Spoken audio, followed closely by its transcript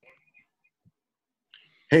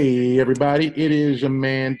Hey everybody, it is your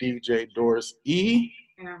man DJ Dorsey,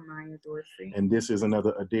 And I'm Maya Dorsey. and this is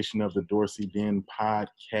another edition of the Dorsey Den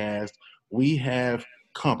podcast. We have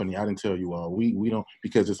company. I didn't tell you all. We don't,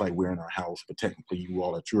 because it's like we're in our house, but technically you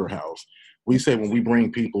all at your house. We say when we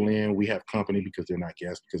bring people in, we have company because they're not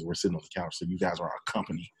guests because we're sitting on the couch. So you guys are our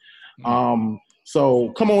company.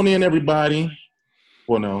 So come on in, everybody.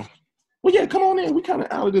 Well, no. Well, yeah, come on in. We kind of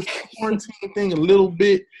out of this quarantine thing a little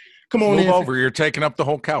bit. Come on Move in. over. You're taking up the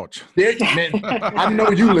whole couch. There, man, I know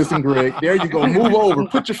you listen, Greg. There you go. Move over.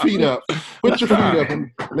 Put your feet up. Put your feet up, and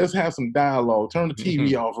let's have some dialogue. Turn the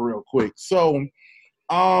TV off real quick. So,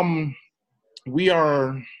 we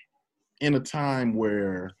are in a time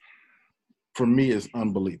where, for me, it's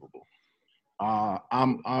unbelievable. I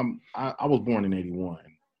was born in '81,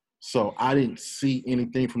 so I didn't see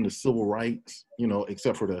anything from the civil rights,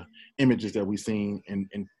 except for the images that we've seen in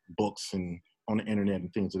books and on the internet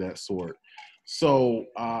and things of that sort. So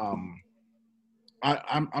I'm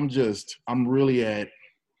really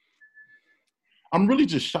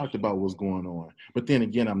just shocked about what's going on. But then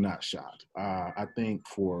again, I'm not shocked. I think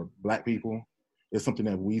for Black people, it's something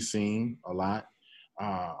that we've seen a lot.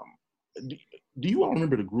 Do you all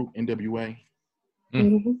remember the group NWA?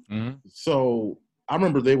 Mm-hmm. So I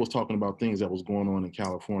remember they was talking about things that was going on in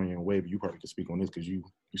California, and Wave, you probably could speak on this because you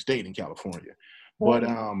stayed in California. But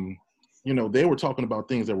they were talking about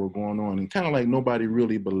things that were going on, and kind of like nobody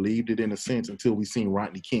really believed it in a sense until we seen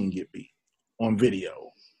Rodney King get beat on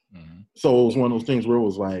video. Mm-hmm. So it was one of those things where it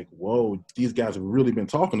was like, whoa, these guys have really been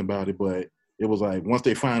talking about it, but it was like once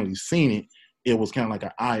they finally seen it, it was kind of like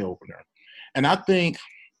an eye opener. And I think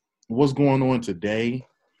what's going on today,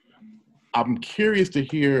 I'm curious to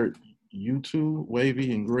hear you two,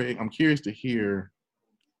 Wavy and Greg. I'm curious to hear,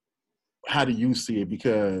 how do you see it?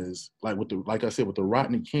 Because like I said, with the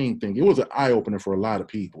Rodney King thing, it was an eye opener for a lot of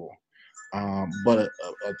people. But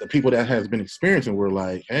the people that has been experiencing were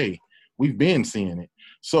like, hey, we've been seeing it.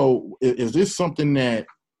 So is this something that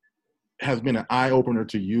has been an eye opener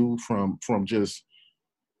to you from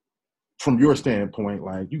your standpoint?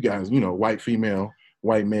 Like you guys, white female,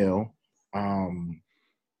 white male.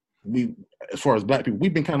 We, as far as Black people,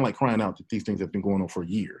 we've been kind of like crying out that these things have been going on for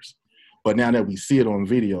years. But now that we see it on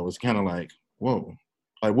video, it's kind of like, whoa.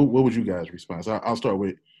 Like, what would you guys respond? So I'll start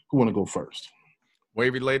with, who want to go first?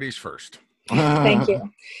 Wavy ladies first. Thank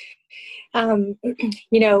you.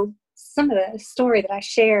 Some of the story that I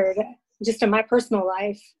shared, just in my personal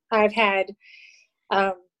life, I've had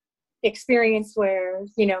experience where,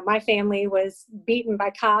 my family was beaten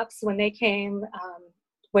by cops when they came,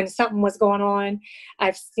 when something was going on.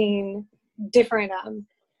 I've seen different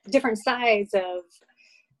sides of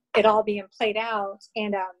it all being played out.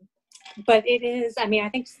 And, but it is, I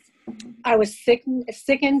think I was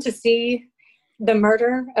sickened to see the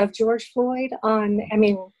murder of George Floyd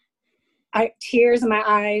tears in my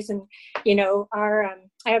eyes, and, I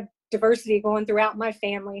have diversity going throughout my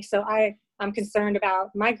family. So I'm concerned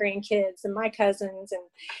about my grandkids and my cousins. And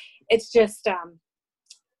it's just,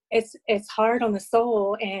 it's hard on the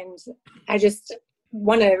soul. And I just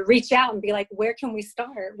want to reach out and be like, where can we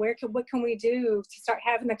start? What can we do to start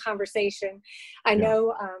having the conversation? I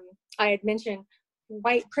know I had mentioned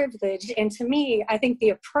white privilege, and to me, I think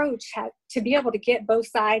the approach to be able to get both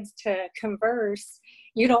sides to converse,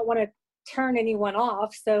 you don't want to turn anyone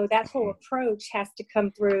off. So that whole approach has to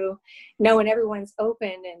come through knowing everyone's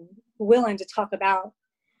open and willing to talk about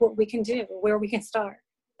what we can do, where we can start.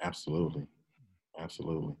 Absolutely.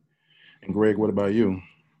 And Greg, what about you?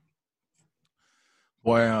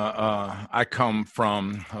 Boy, I come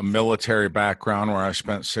from a military background where I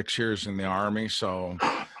spent 6 years in the Army. So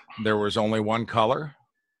there was only one color,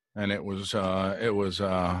 and it was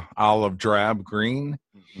olive drab green.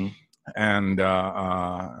 Mm-hmm. And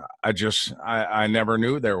I never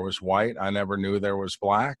knew there was white. I never knew there was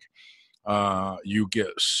black. You get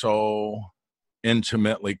so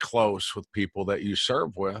intimately close with people that you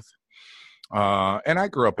serve with. And I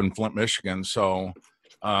grew up in Flint, Michigan, so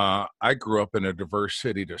I grew up in a diverse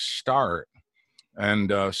city to start.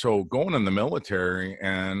 And so going in the military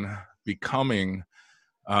and becoming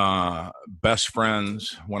best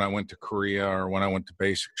friends when I went to Korea, or when I went to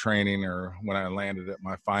basic training, or when I landed at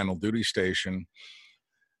my final duty station,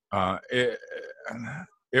 it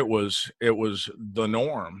was the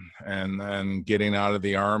norm. And then getting out of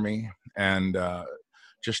the Army and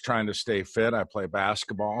just trying to stay fit. I play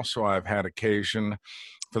basketball, so I've had occasion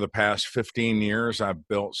for the past 15 years. I've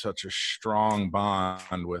built such a strong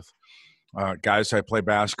bond with guys I play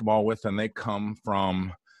basketball with, and they come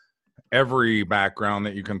from every background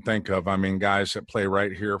that you can think of. Guys that play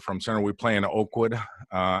right here from center. We play in Oakwood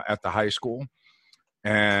at the high school,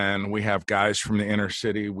 and we have guys from the inner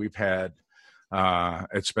city. We've had,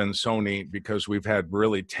 it's been so neat because we've had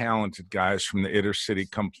really talented guys from the inner city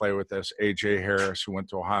come play with us. AJ Harris, who went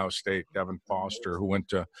to Ohio State, Devin Foster, who went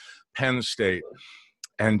to Penn State,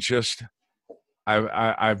 and just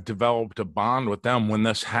I've developed a bond with them. When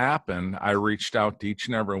this happened, I reached out to each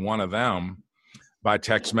and every one of them by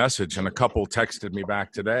text message, and a couple texted me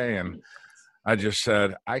back today, and I just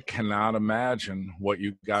said, I cannot imagine what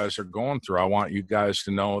you guys are going through. I want you guys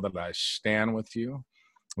to know that I stand with you,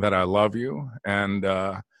 that I love you, and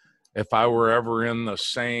if I were ever in the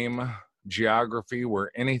same geography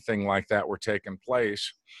where anything like that were taking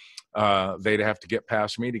place, they'd have to get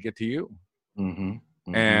past me to get to you. Mm-hmm.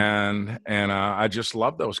 Mm-hmm. And I just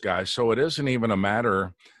love those guys. So it isn't even a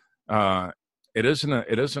matter. It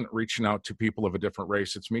isn't reaching out to people of a different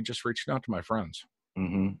race. It's me just reaching out to my friends.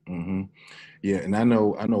 Mm-hmm. Mm-hmm. Yeah, and I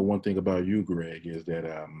know one thing about you, Greg, is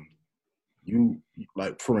that you,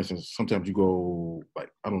 like, for instance, sometimes you go, like,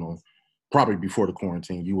 I don't know, probably before the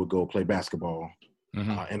quarantine, you would go play basketball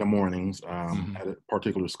in the mornings at a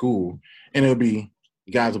particular school, and it'll be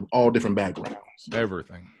guys of all different backgrounds.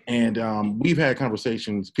 Everything. And we've had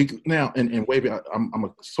conversations now, and Wavy, I'm going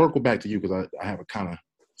to circle back to you because I have a kind of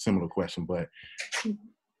similar question, but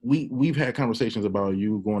we've had conversations about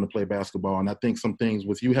you going to play basketball, and I think some things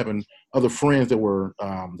with you having other friends that were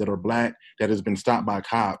that are Black that has been stopped by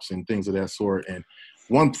cops and things of that sort. And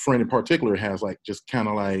one friend in particular has, like, just kind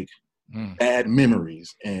of like bad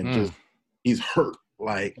memories, and just he's hurt.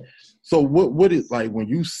 Like, so what is, like, when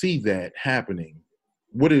you see that happening,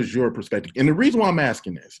 what is your perspective? And the reason why I'm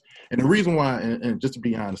asking this, and the reason why, and just to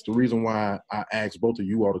be honest, the reason why I asked both of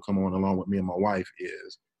you all to come on along with me and my wife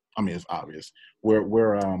is, I mean, it's obvious.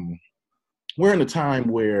 We're in a time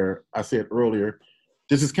where, I said earlier,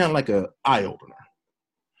 this is kind of like a eye opener,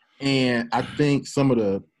 and I think some of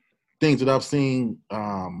the things that I've seen,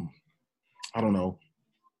 I don't know,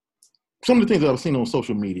 some of the things that I've seen on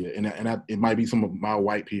social media, and it might be some of my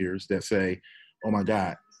white peers that say, "Oh my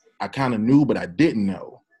God, I kind of knew, but I didn't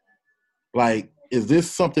know." Like, is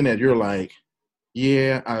this something that you're like,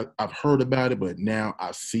 yeah, I've heard about it, but now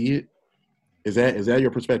I see it? Is that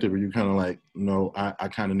your perspective, or you kind of like, no, I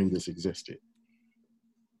kind of knew this existed?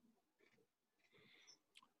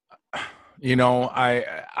 You know, I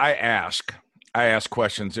ask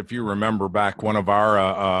questions. If you remember back one of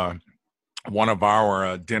our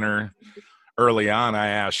dinner early on, I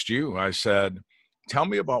asked you, I said, tell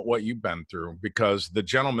me about what you've been through, because the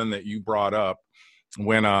gentleman that you brought up,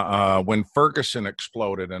 when Ferguson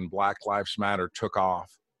exploded and Black Lives Matter took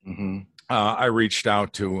off, I reached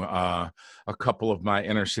out to a couple of my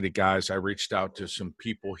inner city guys. I reached out to some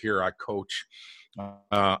people here. I coach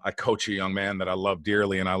a young man that I love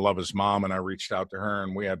dearly, and I love his mom, and I reached out to her,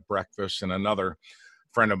 and we had breakfast. And another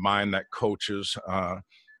friend of mine that coaches,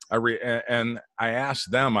 and I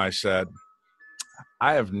asked them, I said,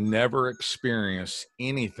 I have never experienced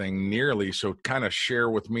anything nearly, so kind of share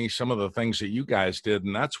with me some of the things that you guys did.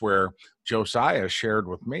 And that's where Josiah shared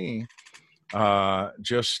with me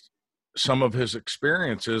just some of his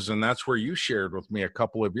experiences, and that's where you shared with me a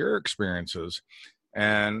couple of your experiences,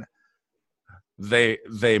 and they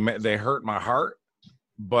hurt my heart,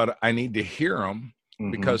 but I need to hear them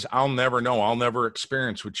because I'll never know. I'll never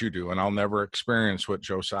experience what you do, and I'll never experience what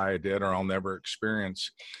Josiah did, or I'll never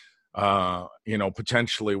experience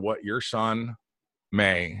potentially what your son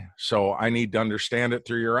may. So I need to understand it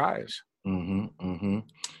through your eyes. And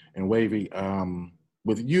Wavy,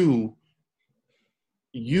 with you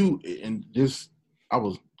and this, I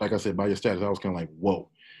was, like I said, by your status, I was kind of like, whoa.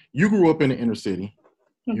 You grew up in the inner city,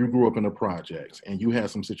 you grew up in the projects, and you had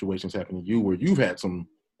some situations happen to you where you've had some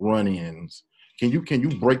run-ins. Can you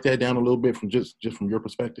break that down a little bit from just from your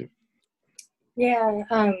perspective? Yeah,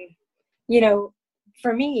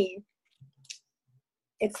 for me,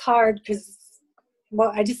 it's hard because,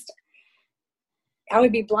 well, I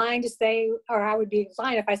would be blind to say, or I would be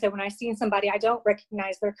blind if I said when I seen somebody, I don't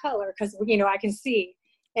recognize their color, because, I can see.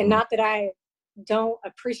 And not that I don't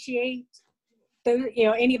appreciate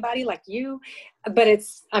anybody like you, but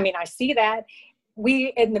I see that.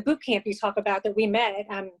 We, in the boot camp you talk about that we met,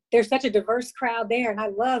 there's such a diverse crowd there, and I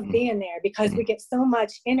love being there because we get so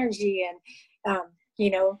much energy and,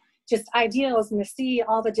 just ideals, and to see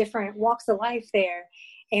all the different walks of life there.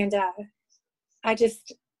 And I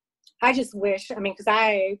just wish, because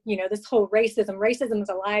this whole racism is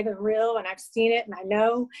alive and real, and I've seen it and I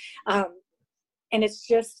know, and it's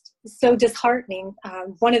just so disheartening.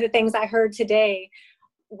 One of the things I heard today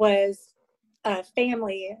was a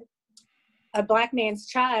family, a Black man's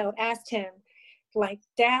child asked him, like,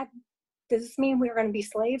 Dad, does this mean we're going to be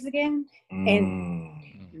slaves again?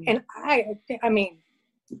 And I mean,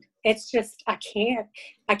 it's just, I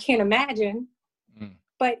can't imagine.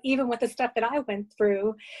 But even with the stuff that I went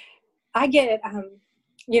through, I get,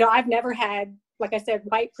 I've never had, like I said,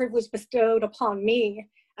 white privilege bestowed upon me.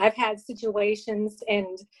 I've had situations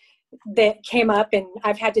and that came up, and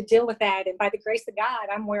I've had to deal with that. And by the grace of God,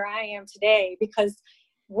 I'm where I am today, because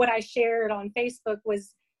what I shared on Facebook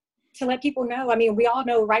was to let people know. I mean, we all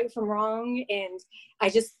know right from wrong. And I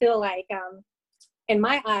just feel like, in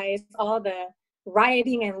my eyes, all the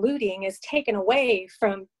rioting and looting is taken away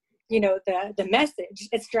from, the message.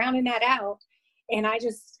 It's drowning that out. And I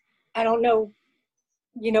don't know,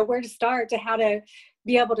 where to start, to how to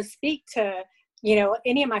be able to speak to,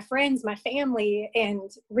 any of my friends, my family, and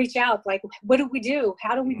reach out. Like, what do we do?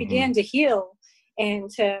 How do we begin to heal and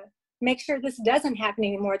to make sure this doesn't happen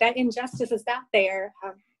anymore? That injustice is out there.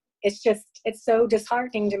 It's so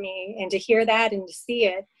disheartening to me, and to hear that and to see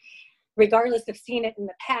it, regardless of seeing it in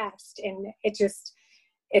the past. And it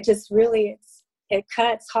just really, it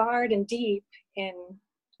cuts hard and deep. And,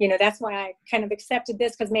 that's why I kind of accepted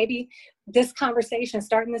this, because maybe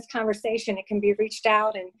starting this conversation, it can be reached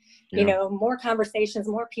out, and, more conversations,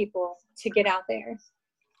 more people to get out there.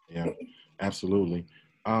 Yeah, absolutely.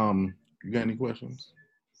 You got any questions?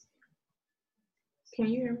 Can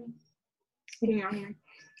you hear me? Can you hear me?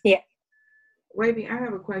 Yeah. Wavy, I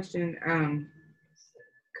have a question,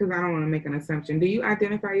 because I don't want to make an assumption. Do you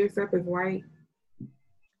identify yourself as white?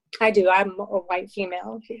 I do. I'm a white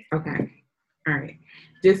female. Okay. All right.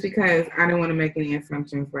 Just because I don't want to make any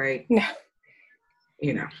assumptions, like,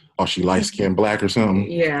 no. Oh, she light-skinned, black or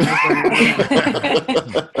something? Yeah.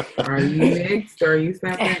 Are you mixed? Or are you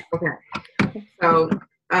something? Okay. So,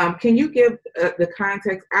 can you give the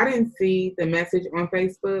context? I didn't see the message on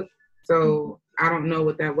Facebook, so I don't know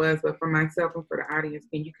what that was. But for myself and for the audience,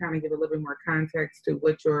 can you kind of give a little bit more context to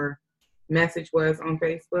what your message was on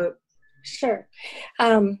Facebook? Sure.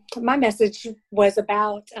 My message was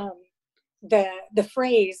about the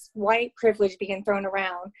phrase white privilege being thrown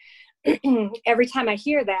around. Every time I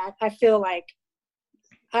hear that, I feel like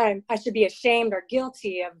I should be ashamed or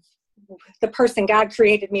guilty of the person God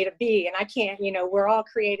created me to be. And I can't, we're all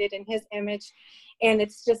created in his image. And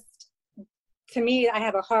it's just, to me, I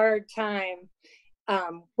have a hard time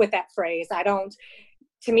with that phrase.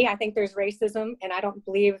 To me, I think there's racism, and I don't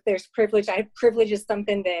believe there's privilege. Privilege is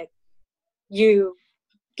something that you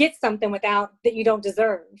get something without, that you don't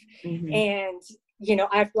deserve. Mm-hmm. And,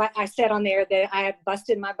 I said on there that I have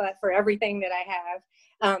busted my butt for everything that I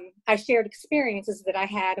have. I shared experiences that I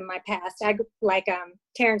had in my past. Like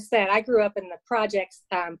Terrence said, I grew up in the projects,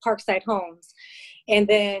 Parkside Homes. And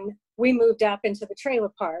then we moved up into the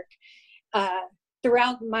trailer park.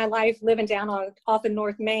 Throughout my life, living down off of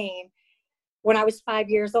North Main, when I was 5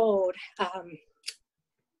 years old,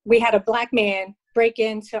 we had a black man break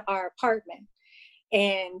into our apartment,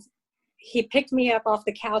 and he picked me up off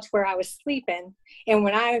the couch where I was sleeping. And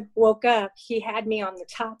when I woke up, he had me on the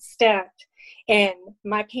top step, and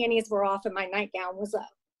my panties were off and my nightgown was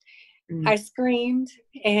up. Mm. I screamed,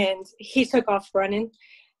 and he took off running.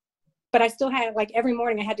 But I still had, every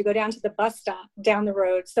morning I had to go down to the bus stop down the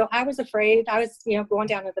road. So I was afraid. I was, going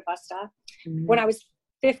down to the bus stop. Mm-hmm. When I was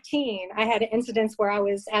 15, I had incidents where I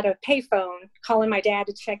was at a payphone calling my dad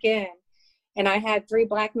to check in. And I had 3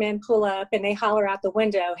 black men pull up, and they holler out the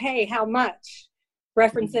window, "Hey, how much?"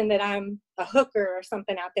 Referencing that I'm a hooker or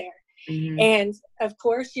something out there. Mm-hmm. And of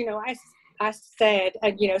course, I said,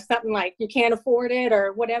 something like, "You can't afford it,"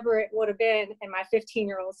 or whatever it would have been in my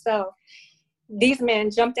 15-year-old self. These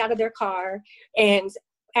men jumped out of their car, and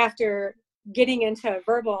after getting into a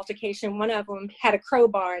verbal altercation, one of them had a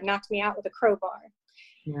crowbar and knocked me out with a crowbar.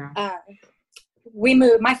 Yeah. We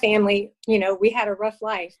moved, my family, we had a rough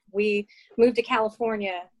life. We moved to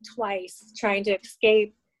California twice, trying to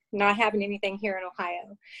escape not having anything here in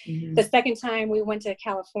Ohio. Mm-hmm. The second time we went to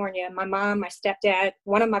California, my mom, my stepdad,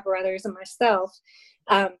 one of my brothers, and myself,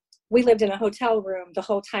 we lived in a hotel room the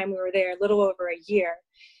whole time we were there, a little over a year.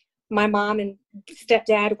 My mom and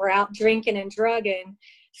stepdad were out drinking and drugging.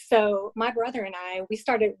 So my brother and I,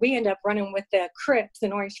 we ended up running with the Crips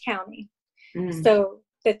in Orange County. Mm. So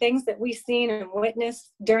the things that we seen and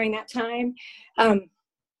witnessed during that time,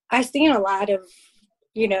 I seen a lot of,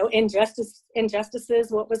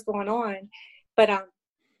 injustices, what was going on. But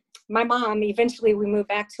my mom, eventually we moved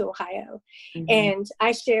back to Ohio. Mm-hmm. And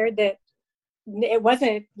I shared that it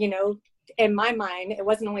wasn't, in my mind, it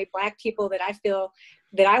wasn't only Black people that I feel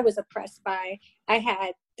that I was oppressed by. I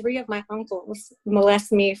had 3 of my uncles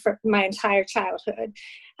molest me for my entire childhood.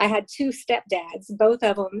 I had 2 stepdads. Both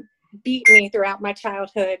of them beat me throughout my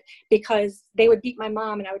childhood because they would beat my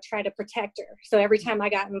mom and I would try to protect her. So every time I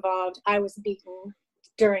got involved, I was beaten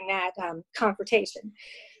during that confrontation.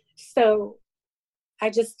 So I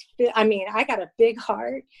got a big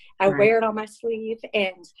heart. I wear it on my sleeve,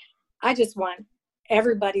 and I just want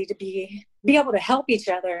everybody to be able to help each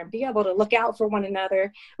other and be able to look out for one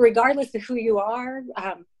another, regardless of who you are,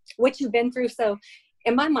 what you've been through. So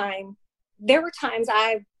in my mind, there were times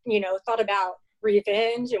I, thought about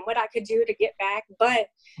revenge and what I could do to get back, but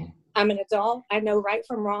I'm an adult. I know right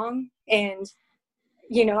from wrong. And,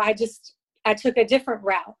 I took a different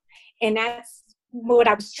route. And that's what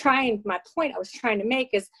my point I was trying to make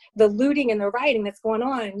is the looting and the rioting that's going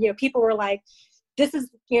on. People were like, this is,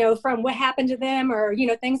 from what happened to them or,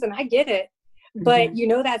 things, and I get it. But,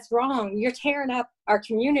 that's wrong. You're tearing up our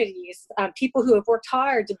communities, people who have worked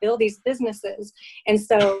hard to build these businesses. And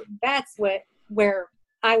so that's where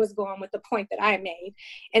I was going with the point that I made.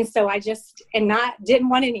 And so I didn't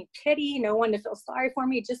want any pity, no one to feel sorry for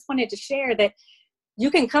me, just wanted to share that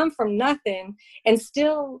you can come from nothing and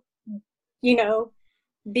still,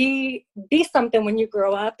 be something when you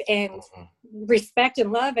grow up and respect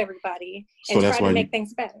and love everybody and try to make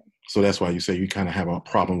things better. So that's why you say you kind of have a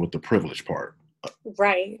problem with the privilege part.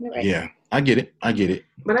 Right. Yeah, I get it.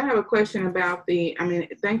 But I have a question about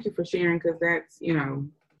thank you for sharing, because that's,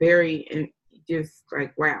 very, and just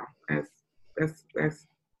like, wow, that's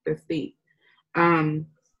deep.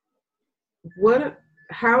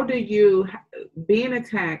 How do you, being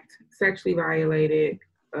attacked, sexually violated,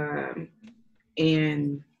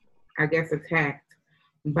 and I guess attacked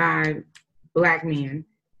by Black men,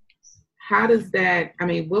 how does that,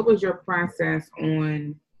 what was your process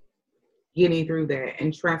on getting through that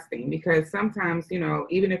and trusting? Because sometimes,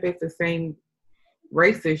 even if it's the same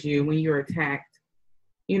race as you, when you're attacked,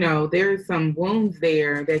 there's some wounds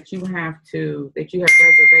there that you have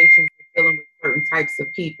reservations for dealing with certain types of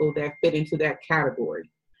people that fit into that category.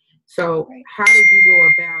 So how did you go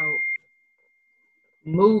about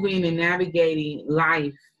moving and navigating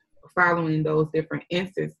life following those different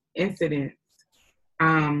incidents,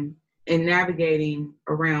 and navigating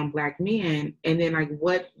around Black men? And then,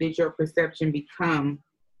 what did your perception become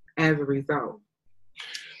as a result?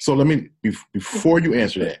 So let me, before you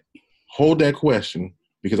answer that, hold that question,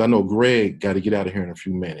 because I know Greg got to get out of here in a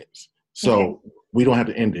few minutes. So we don't have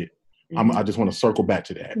to end it. I just want to circle back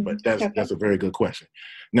to that, but that's a very good question.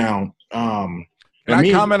 Now, can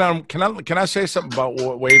I comment on? Can I say something about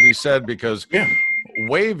what Wavy said? Because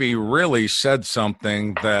Wavy really said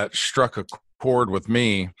something that struck a chord with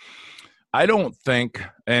me. I don't think,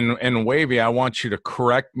 and Wavy, I want you to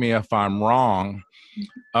correct me if I'm wrong.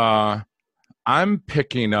 I'm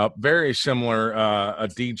picking up very similar. A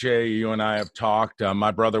DJ, you and I have talked.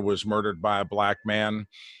 My brother was murdered by a Black man.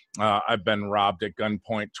 I've been robbed at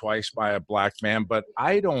gunpoint twice by a Black man, but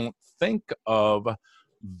I don't think of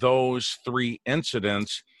those three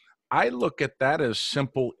incidents. I look at that as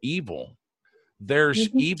simple evil. There's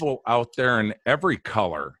evil out there in every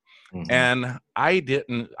color. And I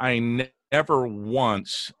never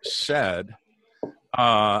once said,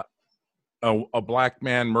 a Black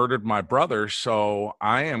man murdered my brother, so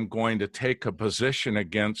I am going to take a position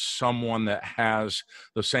against someone that has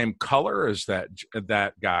the same color as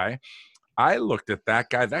that guy. I looked at that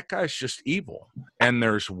guy. That guy's just evil. And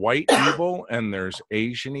there's white evil, and there's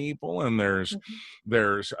Asian evil, and there's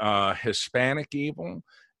Hispanic evil.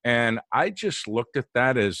 And I just looked at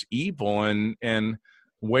that as evil. And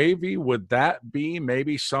Wavy, would that be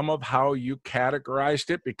maybe some of how you categorized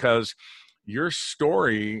it? Because your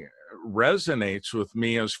story resonates with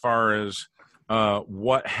me as far as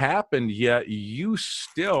what happened, yet you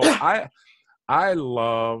still, I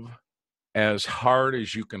love as hard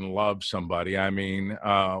as you can love somebody.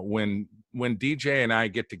 When DJ and I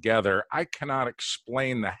get together, I cannot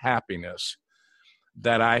explain the happiness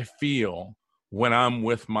that I feel when I'm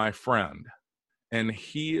with my friend. And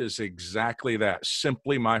he is exactly that,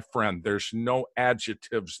 simply my friend. There's no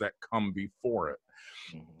adjectives that come before it.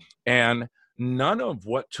 And none of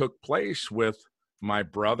what took place with my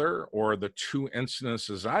brother or the two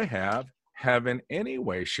incidences I have in any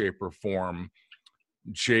way, shape, or form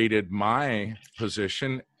jaded my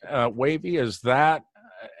position. Wavy, is that,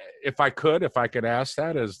 if I could ask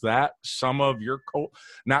that, is that some of your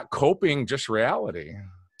not coping, just reality?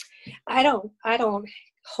 I don't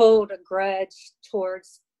hold a grudge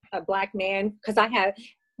towards a Black man, because I have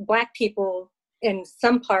Black people in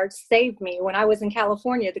some parts saved me. When I was in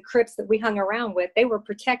California, the Crips that we hung around with, they were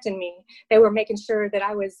protecting me. They were making sure that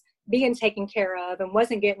I was being taken care of and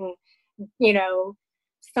wasn't getting,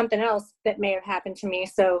 something else that may have happened to me.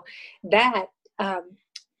 So that,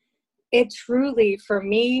 it truly, for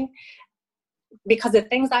me, because of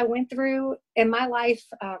things I went through in my life,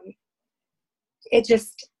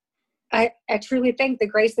 I truly think the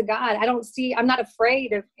grace of God. I'm not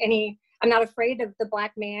afraid of the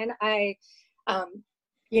black man. I had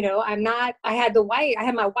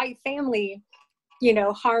my white family,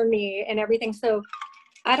 harm me and everything. So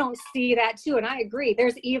I don't see that too. And I agree.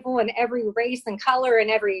 There's evil in every race and color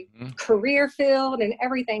and every career field and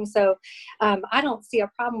everything. So I don't see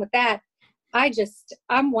a problem with that.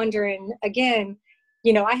 I'm wondering again,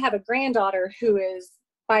 I have a granddaughter who is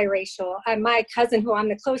biracial. My cousin who I'm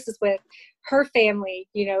the closest with, her family,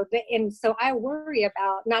 and so I worry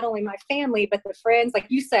about not only my family, but the friends. Like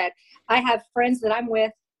you said, I have friends that I'm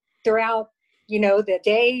with throughout, the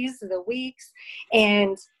days, the weeks,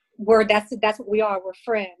 and that's what we are. We're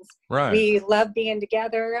friends. Right. We love being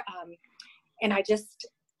together. And I just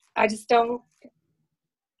don't,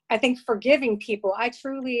 I think forgiving people, I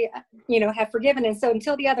truly, have forgiven. And so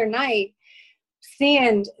until the other night,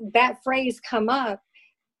 seeing that phrase come up,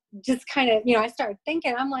 just kind of, I started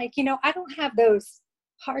thinking, I'm like, I don't have those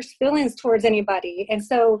harsh feelings towards anybody. And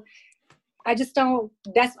so I don't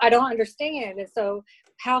understand. And so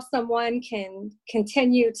how someone can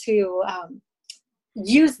continue to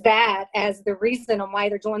use that as the reason on why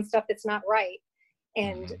they're doing stuff that's not right.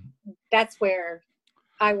 And that's where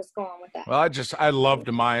I was going with that. Well, I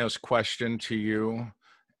loved Maya's question to you,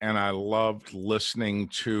 and I loved listening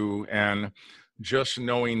to and just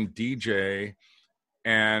knowing DJ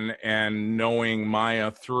and knowing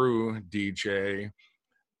Maya through DJ.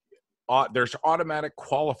 There's automatic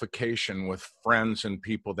qualification with friends and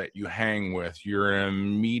people that you hang with. You're an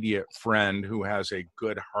immediate friend who has a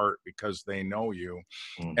good heart because they know you.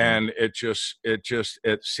 And it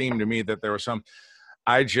seemed to me that there was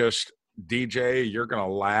DJ, you're going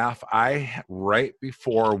to laugh. Right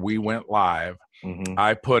before we went live,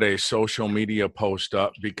 I put a social media post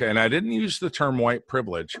up and I didn't use the term white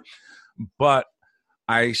privilege, but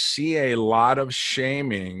I see a lot of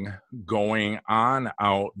shaming going on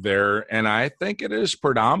out there, and I think it is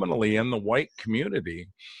predominantly in the white community.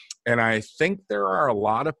 And I think there are a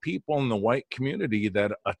lot of people in the white community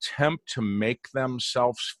that attempt to make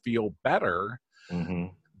themselves feel better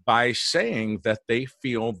by saying that they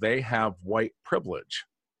feel they have white privilege.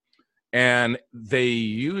 And they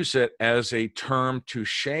use it as a term to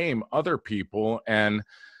shame other people. And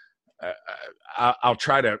I'll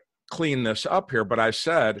try to clean this up here, but I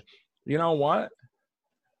said, you know what?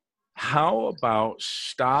 How about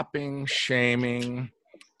stopping shaming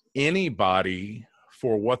anybody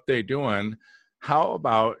for what they're doing? How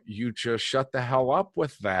about you just shut the hell up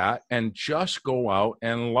with that and just go out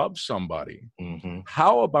and love somebody?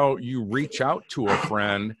 How about you reach out to a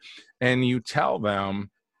friend and you tell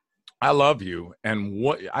them, I love you, and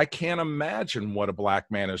I can't imagine what a black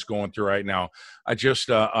man is going through right now. I just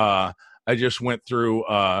went through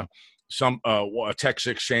a text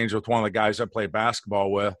exchange with one of the guys I play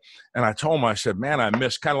basketball with, and I told him, I said, man, I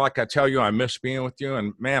miss being with you,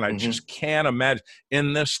 and man, I just can't imagine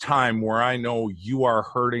in this time where I know you are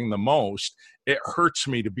hurting the most. It hurts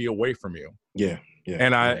me to be away from you. Yeah.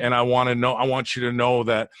 And I want you to know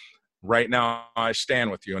that right now I stand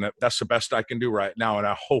with you, and that's the best I can do right now, and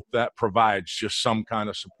I hope that provides just some kind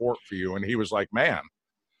of support for you. And he was like, man.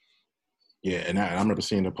 Yeah, and I remember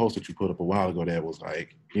seeing the post that you put up a while ago that was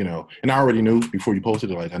like, and I already knew before you posted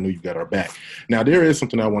it, like I knew you got our back. Now, there is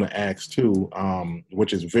something I want to ask too,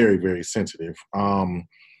 which is very, very sensitive. And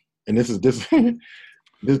this is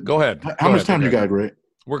Go ahead. How much time you got, Greg?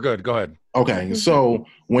 We're good. Go ahead. Okay, so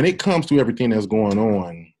when it comes to everything that's going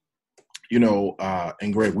on,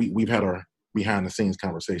 and Greg, we've had our behind the scenes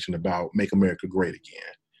conversation about Make America Great Again.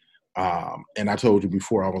 And I told you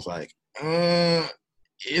before, I was like,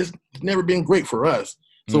 it's never been great for us.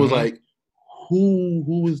 So it's like,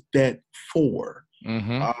 who is that for?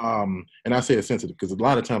 And I say it's sensitive because a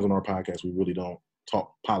lot of times on our podcast, we really don't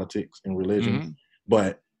talk politics and religion,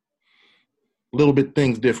 but a little bit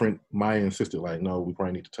things different. Maya insisted, like, no, we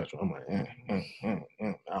probably need to touch on. I'm like, I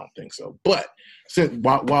don't think so. But since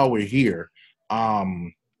while we're here,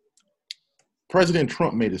 President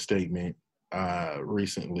Trump made a statement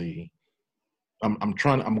recently. I'm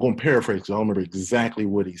going to paraphrase because I don't remember exactly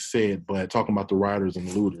what he said, but talking about the rioters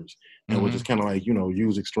and looters, and was just kind of like,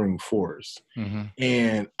 use extreme force.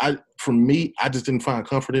 And for me, I just didn't find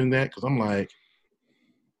comfort in that because I'm like,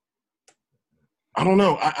 I don't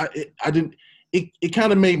know. I didn't. It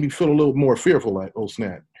kind of made me feel a little more fearful. Like, oh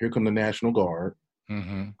snap! Here come the National Guard.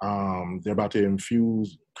 They're about to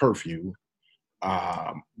infuse curfew.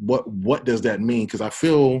 What does that mean? Because I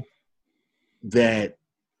feel that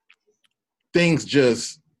a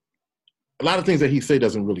lot of things that he say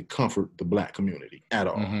doesn't really comfort the black community at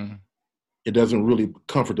all. It doesn't really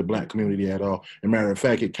comfort the black community at all. As a matter of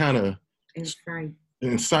fact, it kind of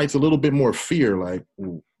incites a little bit more fear. Like,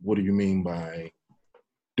 what do you mean by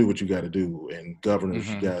do what you got to do? And governors,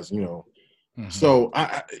 you guys, you know. So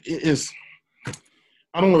I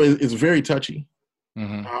don't know. It's very touchy.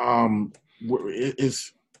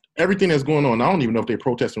 It's everything that's going on. I don't even know if they're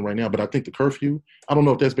protesting right now, but I think the curfew, I don't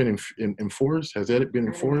know if that's been enforced. Has that been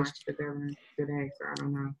enforced? I haven't watched the today, so I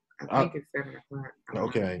don't know. I think it's 7 o'clock.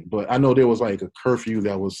 Okay, but I know there was like a curfew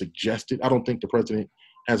that was suggested. I don't think the president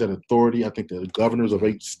has that authority. I think the governors of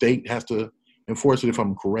each state has to enforce it. If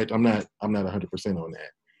I'm correct, I'm not 100% on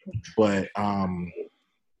that. But I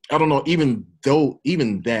don't know. Even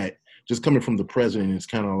that, just coming from the president, it's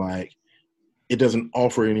kind of like it doesn't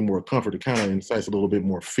offer any more comfort. It kind of incites a little bit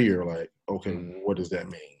more fear. Like, okay, what does that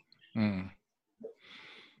mean?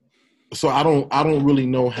 So I don't really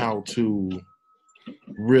know how to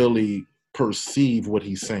really perceive what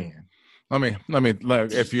he's saying. Let me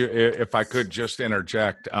if I could just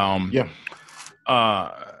interject. Yeah.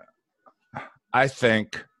 I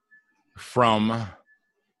think from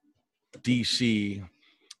DC,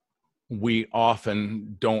 we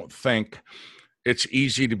often don't think it's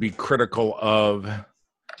easy to be critical of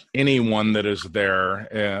anyone that is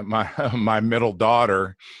there. My middle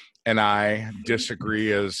daughter and I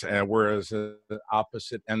disagree we're as the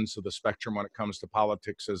opposite ends of the spectrum when it comes to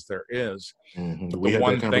politics as there is.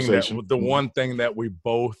 The one thing that we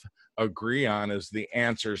both agree on is the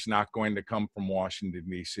answer is not going to come from Washington,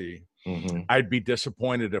 D.C. I'd be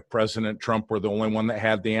disappointed if President Trump were the only one that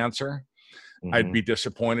had the answer. I'd be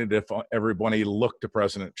disappointed if everybody looked to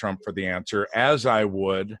President Trump for the answer, as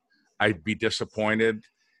I'd be disappointed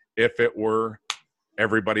if it were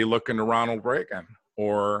everybody looking to Ronald Reagan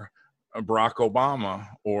or Barack Obama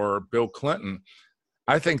or Bill Clinton.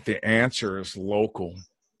 I think the answer is local.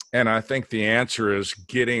 And I think the answer is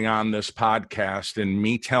getting on this podcast and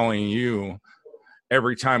me telling you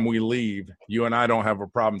every time we leave, you and I don't have a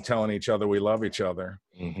problem telling each other we love each other,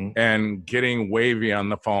 and getting Wavy on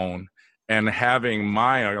the phone and having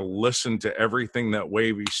Maya listen to everything that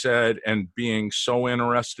Wavy said and being so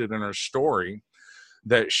interested in her story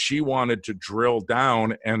that she wanted to drill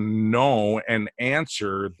down and know and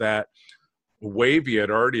answer that Wavy had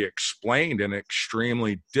already explained an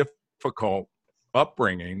extremely difficult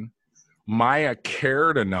upbringing. Maya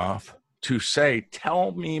cared enough to say,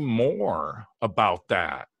 tell me more about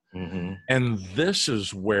that. And this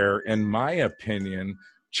is where, in my opinion,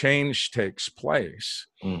 change takes place.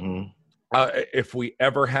 If we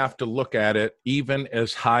ever have to look at it, even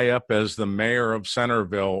as high up as the mayor of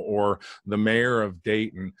Centerville or the mayor of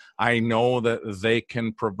Dayton, I know that they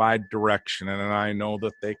can provide direction and I know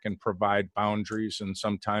that they can provide boundaries and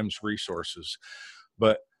sometimes resources.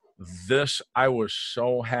 But this, I was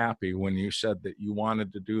so happy when you said that you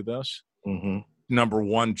wanted to do this. Number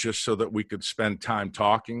one, just so that we could spend time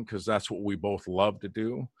talking, because that's what we both love to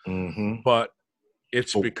do. But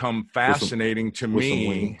it's become fascinating to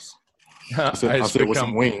me. I said with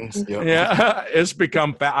some wings. Yeah, it's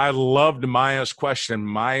become. I loved Maya's question.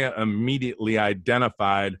 Maya immediately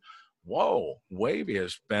identified, whoa, Wavy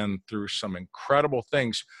has been through some incredible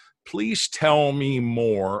things. Please tell me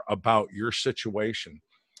more about your situation.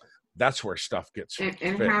 That's where stuff gets fixed.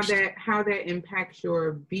 And how that impacts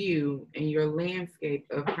your view and your landscape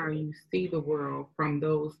of how you see the world from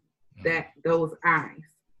those eyes.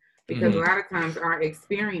 Because a lot of times our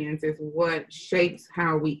experience is what shapes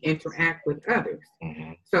how we interact with others.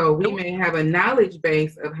 So we may have a knowledge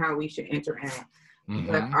base of how we should interact,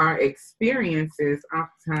 but our experiences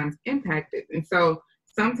oftentimes impact it. And so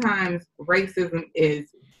sometimes racism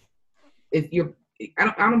is I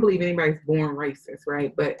don't believe anybody's born racist,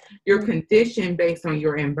 right? But you're conditioned based on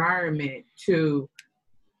your environment to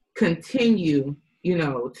continue,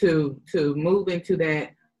 to move into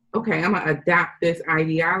that. Okay, I'm gonna adopt this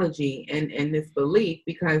ideology and this belief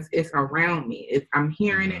because it's around me. I'm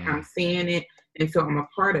hearing it, I'm seeing it, and so I'm a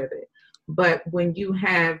part of it. But when you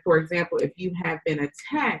have, for example, if you have been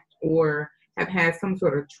attacked or have had some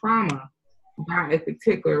sort of trauma by a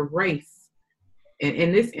particular race, and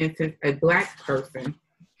in this instance, a Black person,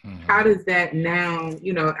 how does that now,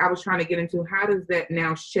 I was trying to get into how does that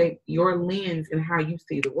now shape your lens and how you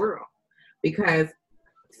see the world? Because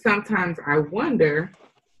sometimes I wonder,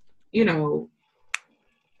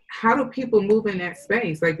 how do people move in that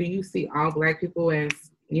space? Like, do you see all Black people as,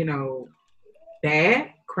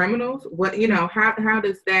 bad criminals? What, how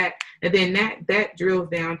does that, and then that drills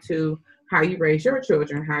down to how you raise your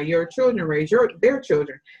children, how your children raise their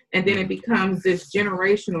children. And then it becomes this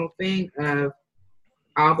generational thing of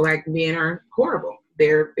all Black men are horrible.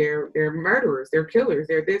 They're murderers, they're killers,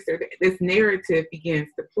 they're this, they're that. This narrative begins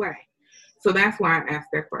to play. So that's why I asked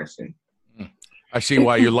that question. I see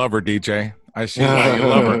why you love her, DJ. I see why you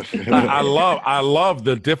love her. I love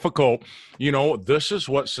the difficult, this is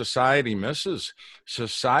what society misses.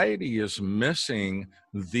 Society is missing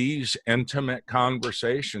these intimate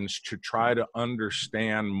conversations to try to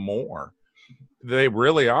understand more. They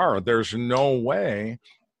really are. There's no way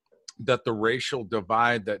that the racial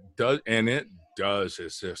divide that does, and it does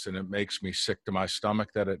is this, and it makes me sick to my stomach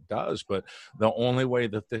that it does, but the only way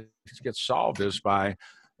that this gets solved is by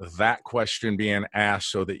that question being asked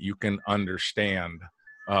so that you can understand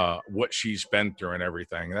what she's been through and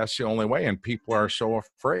everything. That's the only way, and people are so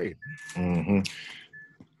afraid. Mm-hmm.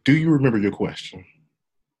 Do you remember your question?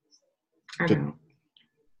 I don't.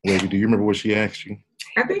 Wavy, do you remember what she asked you?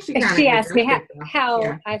 I think she asked me how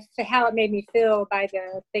it made me feel by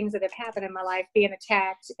the things that have happened in my life, being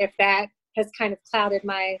attacked, if that has kind of clouded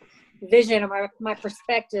my vision or my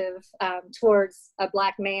perspective towards a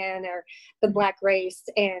Black man or the Black race.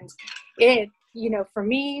 And it, for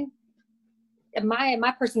me,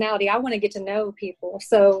 my personality, I want to get to know people.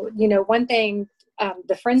 So, one thing,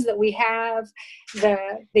 the friends that we have,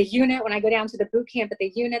 the unit, when I go down to the boot camp at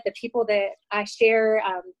the unit, the people that I share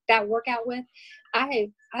that workout with, I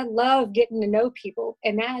love getting to know people.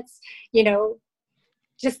 And that's,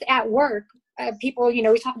 just at work, people,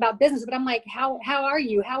 we talk about business, but I'm like, how are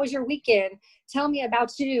you? How was your weekend? Tell me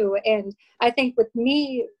about you. And I think with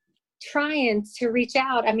me trying to reach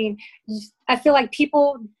out, I feel like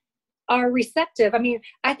people are receptive.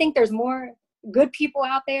 I think there's more good people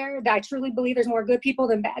out there. That I truly believe there's more good people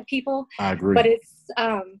than bad people. I agree. But it's,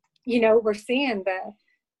 we're seeing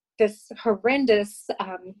this horrendous,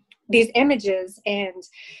 these images and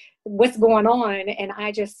what's going on. And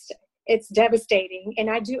it's devastating. And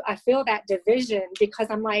I feel that division because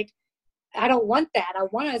I'm like, I don't want that. I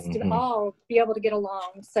want us to all be able to get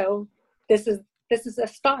along. So this is a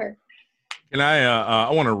start. And I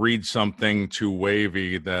want to read something to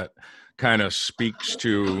Wavy that kind of speaks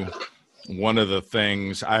to one of the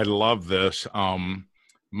things. I love this.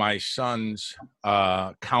 My son's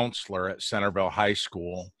counselor at Centerville High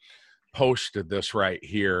School posted this right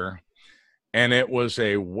here. And it was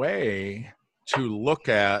a way to look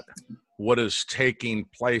at what is taking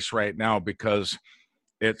place right now, because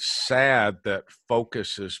it's sad that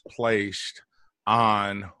focus is placed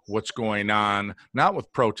on what's going on, not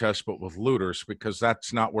with protests, but with looters, because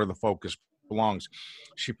that's not where the focus belongs.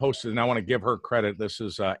 She posted, and I want to give her credit. This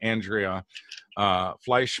is Andrea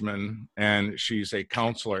Fleischman, and she's a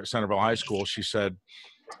counselor at Centerville High School. She said,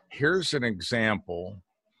 here's an example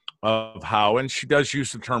of how, and she does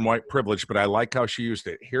use the term white privilege, but I like how she used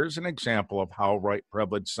it. Here's an example of how white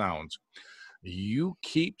privilege sounds. You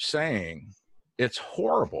keep saying it's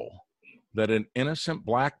horrible that an innocent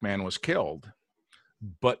Black man was killed,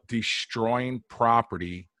 but destroying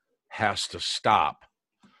property has to stop.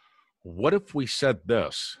 What if we said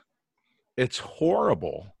this? It's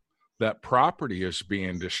horrible that property is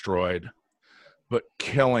being destroyed, but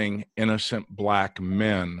killing innocent Black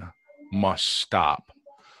men must stop.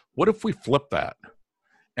 What if we flip that?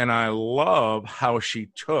 And I love how she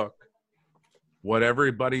took what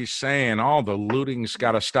everybody's saying, the looting's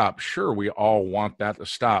got to stop. Sure, we all want that to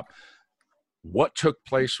stop. What took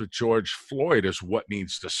place with George Floyd is what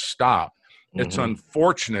needs to stop. It's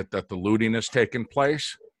unfortunate that the looting has taken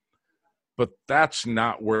place, but that's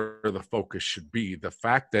not where the focus should be. The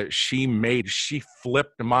fact that she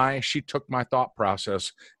took my thought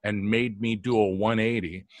process and made me do a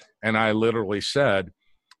 180. And I literally said,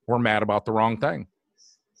 we're mad about the wrong thing.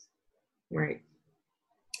 Right.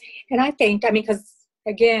 And I think, because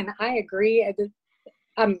again, I agree.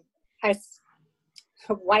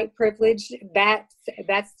 White privilege,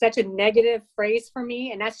 that's such a negative phrase for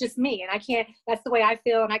me. And that's just me. And that's the way I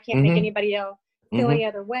feel. And I can't make anybody else feel any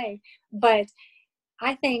other way. But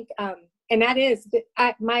I think, and that is,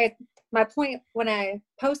 my point when I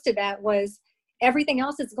posted that was, everything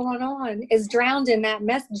else that's going on is drowned in that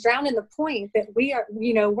message, drowned in the point that we are,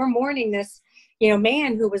 we're mourning this,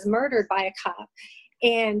 man who was murdered by a cop.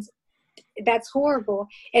 And that's horrible.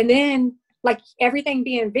 And then, like, everything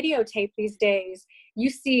being videotaped these days, you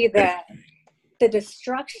see the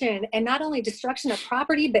destruction, and not only destruction of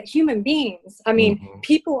property, but human beings.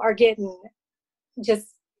 People are getting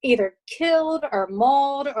just either killed or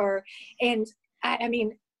mauled and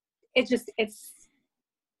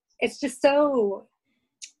it's just so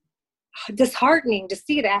disheartening to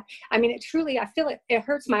see that. It truly, I feel it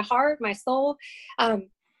hurts my heart, my soul.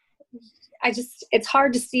 It's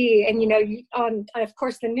hard to see. And, on, of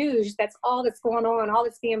course, the news, that's all that's going on, all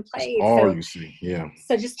that's being played. That's all you see. Yeah.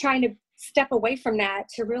 So just trying to step away from that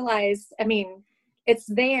to realize, it's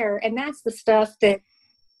there. And that's the stuff that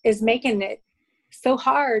is making it so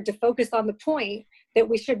hard to focus on the point that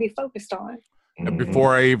we should be focused on. And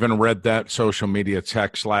before I even read that social media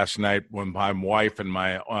text last night when my wife and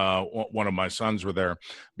my one of my sons were there,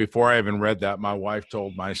 before I even read that, my wife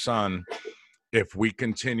told my son, if we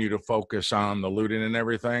continue to focus on the looting and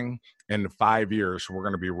everything, in 5 years, we're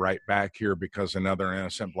going to be right back here because another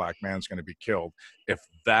innocent black man's going to be killed. If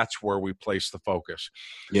that's where we place the focus.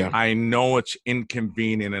 Yeah. I know it's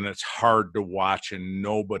inconvenient and it's hard to watch and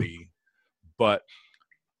nobody, but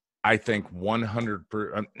I think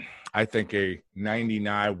 100%, I think I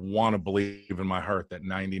want to believe in my heart that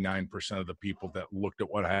 99% of the people that looked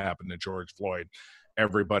at what happened to George Floyd,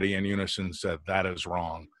 everybody in unison said that is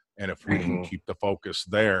wrong. And if we can keep the focus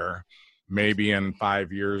there, maybe in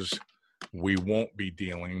 5 years, we won't be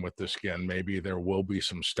dealing with this again. Maybe there will be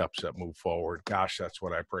some steps that move forward. Gosh, that's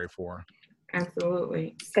what I pray for.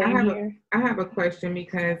 Absolutely. Same I have a question,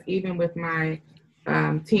 because even with my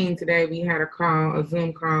team today, we had a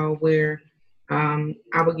Zoom call where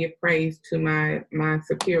I would give praise to my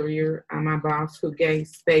superior, my boss, who gave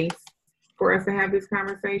space for us to have this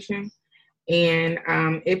conversation. And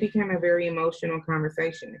it became a very emotional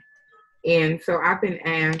conversation. And so I've been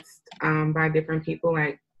asked by different people,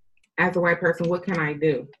 like, as a white person, what can I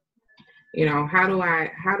do? You know, how do I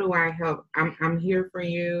help? I'm here for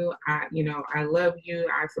you. I love you.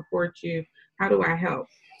 I support you. How do I help?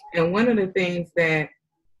 And one of the things that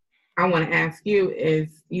I want to ask you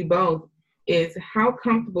is how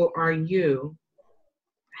comfortable are you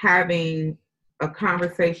having a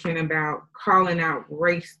conversation about calling out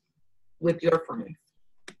race with your friends?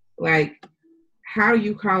 Like, how do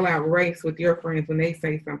you call out race with your friends when they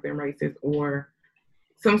say something racist or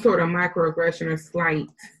some sort of microaggression or slight,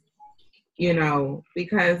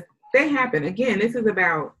 because they happen. Again, this is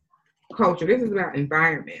about culture. This is about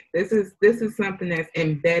environment. This is something that's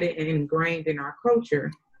embedded and ingrained in our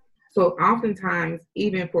culture. So oftentimes,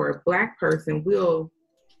 even for a Black person, we'll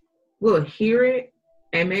hear it,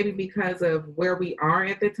 and maybe because of where we are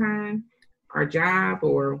at the time, our job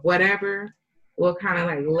or whatever, we'll kind of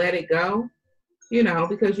like let it go,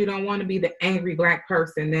 because you don't want to be the angry Black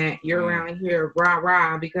person that you're around here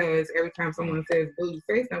rah because every time someone says boo, you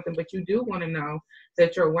say something, but you do want to know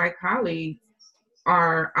that your white colleagues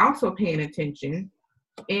are also paying attention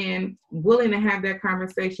and willing to have that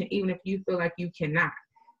conversation, even if you feel like you cannot.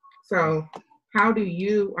 So how do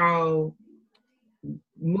you all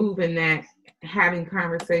move in that, having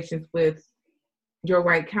conversations with your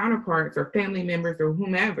white counterparts or family members or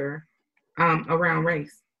whomever around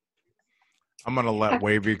race? I'm going to let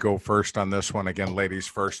Wavy go first on this one. Again, ladies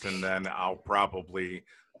first, and then I'll probably,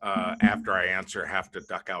 after I answer, have to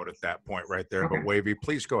duck out at that point right there. Okay. But Wavy,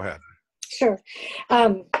 please go ahead. Sure.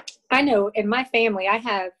 I know in my family, I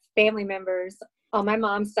have family members on my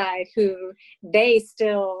mom's side who they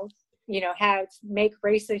still, make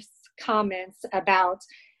racist comments about,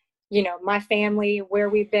 my family, where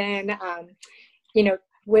we've been,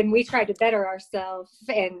 when we tried to better ourselves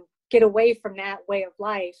and get away from that way of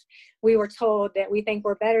life, we were told that we think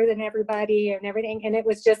we're better than everybody and everything. And it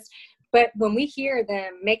was just, but when we hear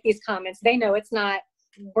them make these comments, they know it's not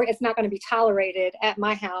going to be tolerated at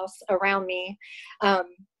my house around me.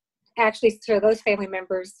 Actually, so those family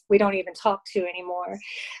members, we don't even talk to anymore.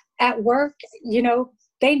 At work,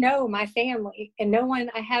 they know my family, and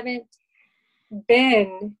I haven't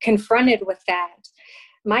been confronted with that.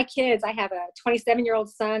 My kids, I have a 27-year-old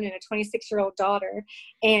son and a 26-year-old daughter,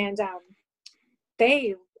 and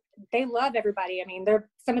they love everybody. I mean, they're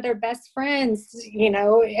some of their best friends, and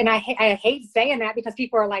I hate saying that because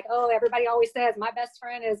people are like, oh, everybody always says my best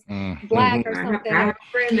friend is Black or something. I have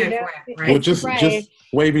a friend that's Black, right? Well, just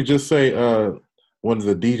Wavy, just say one of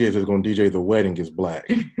the DJs that's going to DJ the wedding is Black.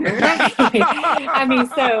 Right. I mean,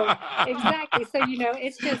 so exactly. So,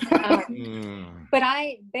 it's just, but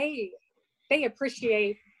they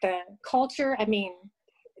appreciate the culture. I mean,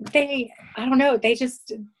 they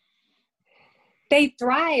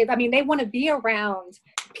thrive. I mean, they want to be around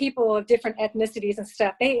people of different ethnicities and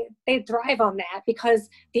stuff. They thrive on that because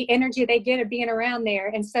the energy they get of being around there.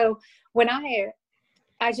 And so when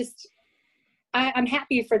I'm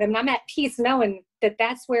happy for them, and I'm at peace knowing that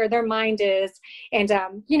that's where their mind is. And,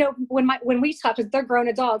 when we talk, because they're grown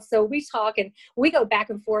adults, so we talk and we go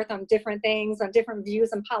back and forth on different things, on different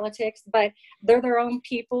views on politics, but they're their own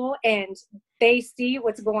people and they see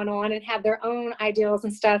what's going on and have their own ideals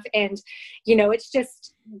and stuff. And, it's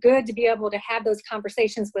just good to be able to have those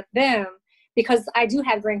conversations with them, because I do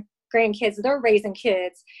have grandkids, they're raising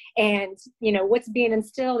kids, and what's being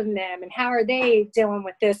instilled in them and how are they dealing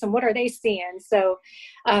with this and what are they seeing. So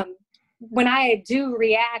when I do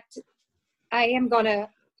react, I am gonna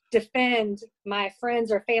defend my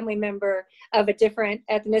friends or family member of a different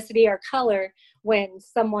ethnicity or color when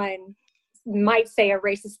someone might say a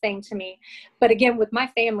racist thing to me. But again, with my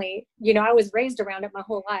family, you know, I was raised around it my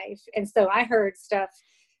whole life. And so I heard stuff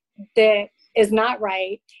that is not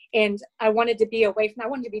right. And I wanted to be away from, I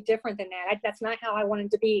wanted to be different than that. That's not how I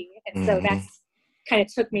wanted to be. And so that's kind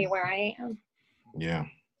of took me where I am. Yeah.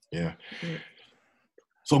 Yeah.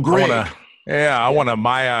 So great.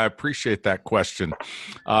 Maya, I appreciate that question.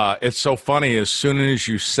 It's so funny. As soon as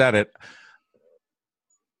you said it,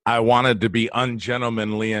 I wanted to be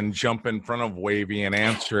ungentlemanly and jump in front of Wavy and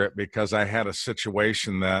answer it because I had a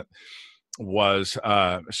situation that was,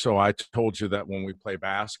 so I told you that when we play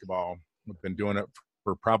basketball, we've been doing it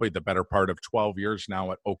for probably the better part of 12 years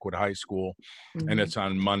now at Oakwood High School. And it's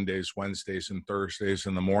on Mondays, Wednesdays, and Thursdays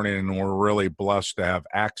in the morning. And we're really blessed to have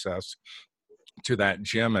access to that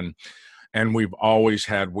gym. And we've always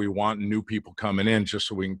had, we want new people coming in just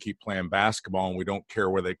so we can keep playing basketball, and we don't care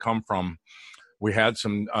where they come from. We had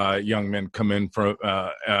some young men come in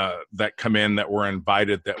that were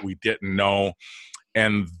invited that we didn't know,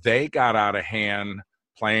 and they got out of hand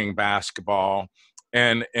playing basketball.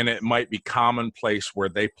 And it might be commonplace where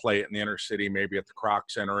they play it in the inner city, maybe at the Croc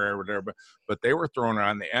Center or whatever, but they were throwing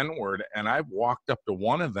around the N-word. And I walked up to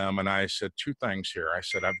one of them and I said two things here. I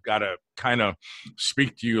said, I've got to kind of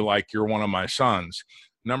speak to you like you're one of my sons.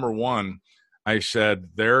 Number one, I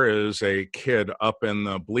said, there is a kid up in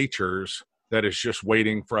the bleachers that is just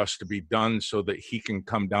waiting for us to be done so that he can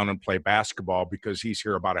come down and play basketball because he's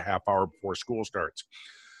here about a half hour before school starts.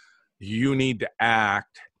 You need to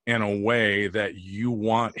act in a way that you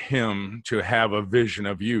want him to have a vision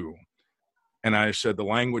of you. And I said, the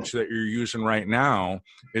language that you're using right now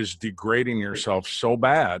is degrading yourself so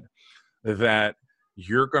bad that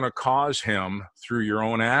you're going to cause him through your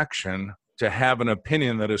own action to have an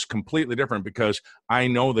opinion that is completely different, because I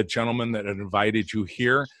know the gentleman that had invited you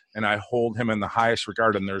here and I hold him in the highest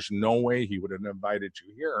regard. And there's no way he would have invited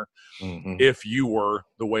you here if you were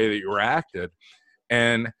the way that you were acted.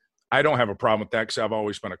 And I don't have a problem with that because I've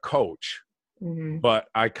always been a coach, but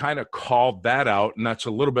I kind of called that out. And that's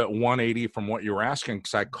a little bit 180 from what you were asking,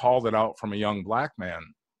 because I called it out from a young black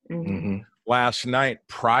man. Last night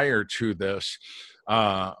prior to this,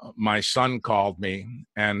 my son called me,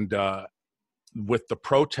 and with the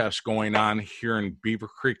protests going on here in Beaver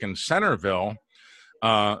Creek and Centerville,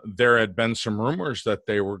 there had been some rumors that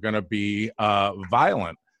they were going to be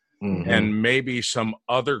violent, and maybe some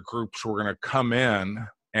other groups were going to come in.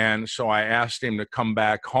 And so I asked him to come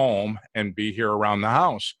back home and be here around the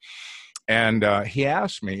house. And he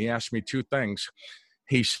asked me two things.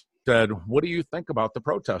 He said, what do you think about the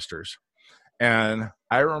protesters? And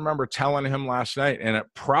I remember telling him last night, and it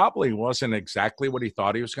probably wasn't exactly what he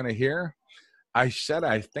thought he was going to hear. I said,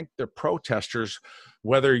 I think the protesters,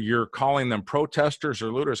 whether you're calling them protesters or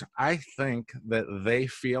looters, I think that they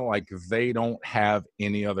feel like they don't have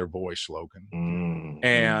any other voice, Logan.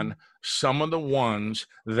 And some of the ones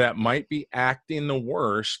that might be acting the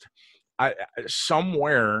worst,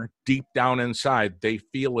 somewhere deep down inside, they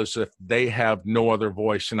feel as if they have no other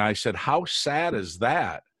voice. And I said, how sad is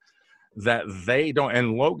that? That they don't,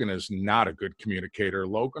 and Logan is not a good communicator.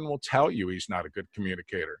 Logan will tell you he's not a good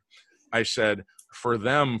communicator. I said, for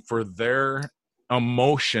them, for their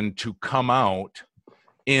emotion to come out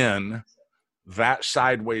in that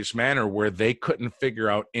sideways manner where they couldn't figure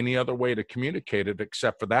out any other way to communicate it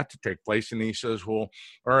except for that to take place. And he says, well,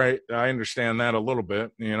 all right, I understand that a little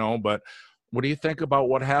bit, you know, but what do you think about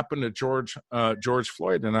what happened to George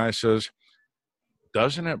Floyd? And I says,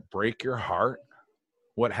 doesn't it break your heart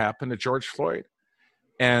what happened to George Floyd?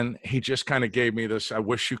 And he just kind of gave me this, I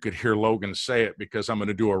wish you could hear Logan say it, because I'm going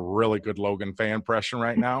to do a really good Logan fan impression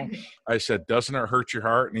right now. I said, doesn't it hurt your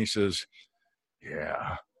heart? And he says,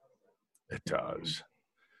 yeah, it does.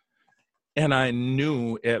 And I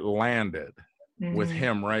knew it landed with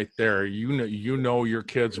him right there. You know your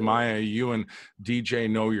kids, Maya, you and DJ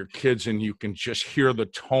know your kids, and you can just hear the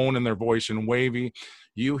tone in their voice. And Wavy,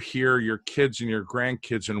 you hear your kids and your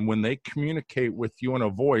grandkids, and when they communicate with you in a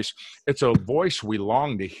voice, it's a voice we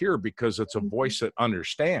long to hear because it's a voice that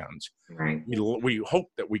understands. Right. We hope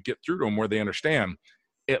that we get through to them where they understand.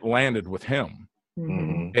 It landed with him.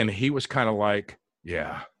 And he was kind of like,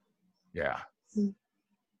 yeah.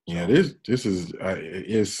 This is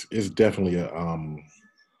it's definitely a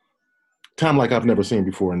time like I've never seen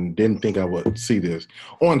before, and didn't think I would see this.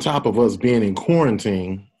 On top of us being in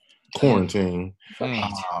quarantine,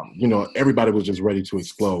 you know, everybody was just ready to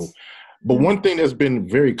explode. But one thing that's been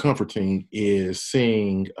very comforting is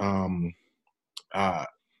seeing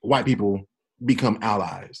white people become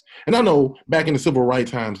allies. And I know back in the civil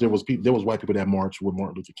rights times, there was white people that marched with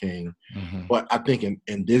Martin Luther King. Mhm. But I think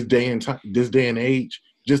in this day and age,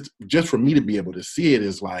 just for me to be able to see it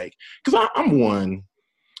is like, because I'm one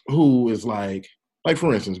who is like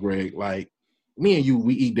for instance, Greg, like me and you,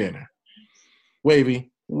 we eat dinner.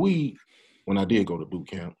 Wavy, when I did go to boot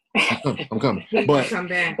camp, I'm coming. But come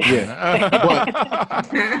back.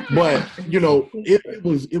 Yeah. But you know,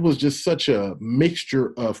 it was just such a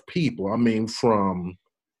mixture of people. I mean, from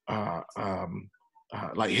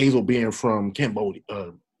like Hazel being from Cambodia,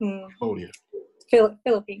 Cambodia.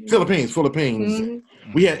 Philippines.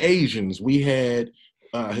 Mm-hmm. We had Asians, we had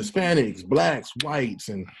Hispanics, blacks, whites,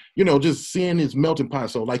 and you know, just seeing this melting pot.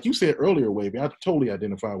 So, like you said earlier, Wavy, I totally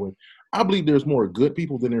identify with. I believe there's more good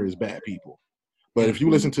people than there is bad people. But if you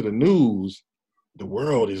listen to the news, the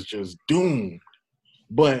world is just doomed.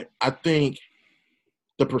 But I think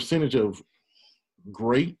the percentage of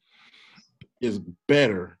great is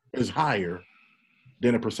higher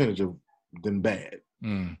than a percentage than bad.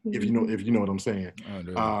 If you know what I'm saying.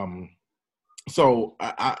 So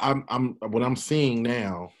I'm what I'm seeing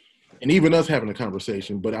now, and even us having a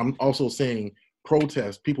conversation, but I'm also seeing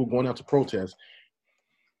people going out to protest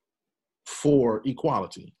for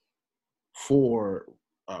equality, for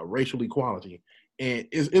racial equality, and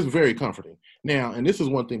it's very comforting. Now, and this is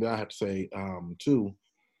one thing that I have to say too.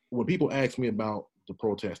 When people ask me about the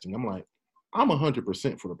protesting, I'm like, I'm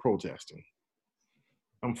 100% for the protesting.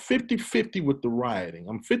 I'm 50-50 with the rioting.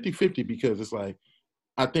 I'm 50-50 because it's like,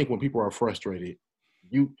 I think when people are frustrated,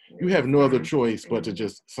 you have no other choice but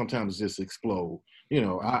to sometimes just explode. You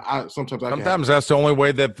know, sometimes that's the only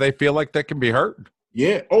way that they feel like they can be heard.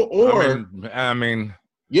 Yeah. I mean.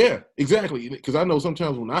 Yeah, exactly. Because I know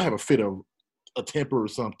sometimes when I have a fit of a temper or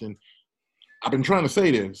something, I've been trying to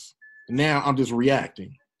say this. Now I'm just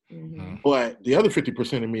reacting. Mm-hmm. But the other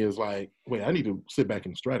 50% of me is like, wait, I need to sit back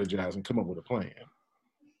and strategize and come up with a plan.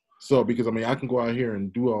 So, because I mean, I can go out here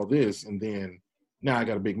and do all this, and then now I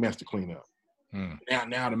got a big mess to clean up.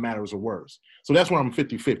 Now the matters are worse. So that's why I'm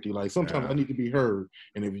 50-50. Like sometimes I need to be heard,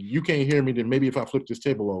 and if you can't hear me, then maybe if I flip this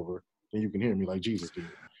table over, then you can hear me like Jesus did.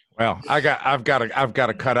 Well, I've got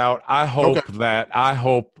to cut out. I hope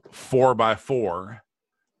 4x4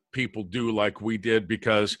 people do like we did,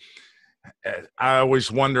 because I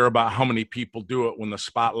always wonder about how many people do it when the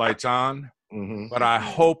spotlight's on. Mm-hmm. But I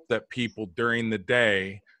hope that people during the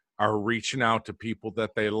day are reaching out to people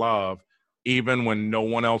that they love, even when no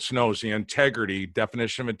one else knows. The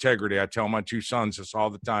definition of integrity, I tell my two sons this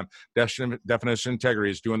all the time. Definition of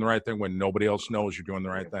integrity is doing the right thing when nobody else knows you're doing the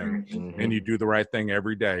right thing. Mm-hmm. And you do the right thing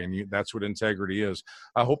every day. And that's what integrity is.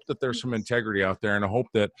 I hope that there's some integrity out there, and I hope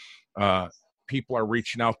that people are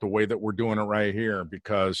reaching out the way that we're doing it right here,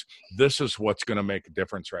 because this is what's going to make a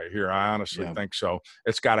difference right here. I honestly think so.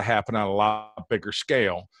 It's got to happen on a lot bigger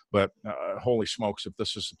scale, but holy smokes, if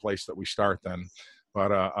this is the place that we start, then.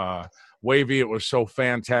 But Wavy, it was so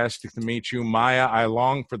fantastic to meet you. Maya, I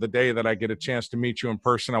long for the day that I get a chance to meet you in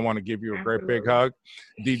person. I want to give you a great big hug.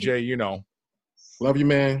 DJ, you know. Love you,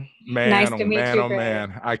 man. Nice to meet you,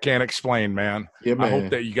 man. I can't explain, man. Yeah, man. I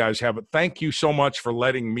hope that you guys have it. Thank you so much for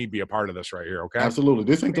letting me be a part of this right here, okay? Absolutely.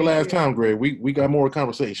 This ain't the last time, Greg. We got more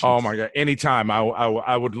conversations. Oh, my God. Anytime.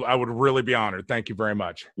 I would really be honored. Thank you very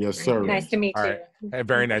much. Yes, sir. Nice to meet you. Right. Hey,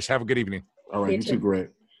 very nice. Have a good evening. All right. You too,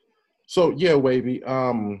 Greg. So, yeah, Wavy.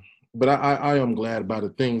 But I am glad about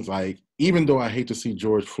it. Things like, even though I hate to see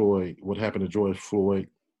what happened to George Floyd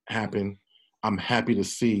happen, I'm happy to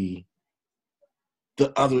see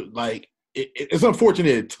the other, like, it's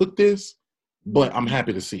unfortunate it took this, but I'm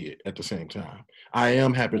happy to see it at the same time. I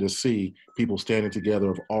am happy to see people standing together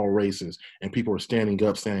of all races, and people are standing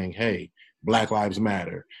up saying, hey, Black Lives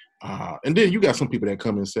Matter. And then you got some people that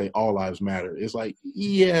come and say all lives matter. It's like,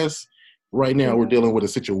 yes, right now we're dealing with a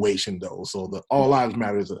situation, though. So the all lives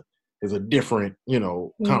matter is a different,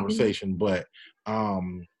 conversation. But I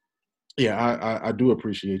do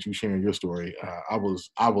appreciate you sharing your story. I was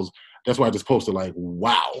that's why I just posted like,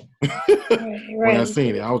 wow. When I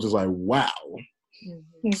seen it, I was just like, wow.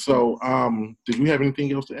 Mm-hmm. So did you have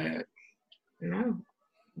anything else to add? No.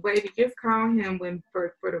 Wait, just call him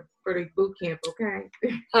for the boot camp, okay?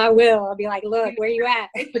 I will. I'll be like, look, where you at?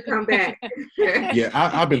 To come back. Yeah,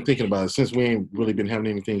 I've been thinking about it since we ain't really been having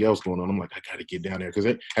anything else going on. I'm like, I got to get down there.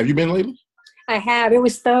 Because have you been lately? I have. It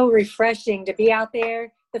was so refreshing to be out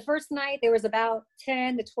there. The first night, there was about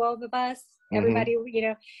 10 to 12 of us, everybody,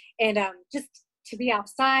 and just to be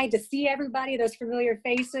outside, to see everybody, those familiar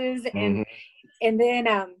faces. And then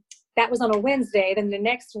that was on a Wednesday. Then the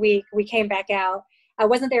next week, we came back out. I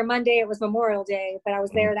wasn't there Monday. It was Memorial Day, but I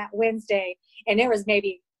was there that Wednesday. And there was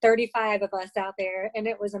maybe 35 of us out there, and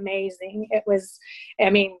it was amazing. It was, I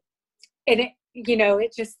mean, and it, you know,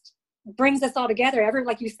 it just brings us all together.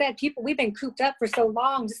 Like you said, people, we've been cooped up for so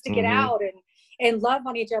long just to get out and love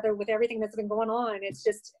on each other with everything that's been going on. It's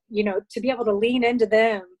just, you know, to be able to lean into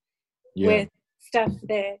them with stuff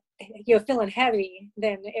that, you know, feeling heavy,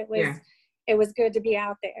 then it was good to be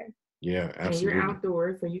out there. Yeah, absolutely. And you're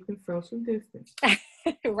outdoors, so you can social distance.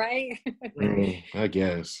 Right? I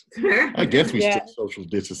guess we still social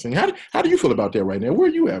distancing. How do you feel about that right now? Where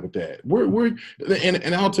are you at with that?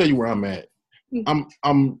 And I'll tell you where I'm at.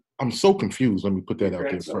 I'm so confused. Let me put that out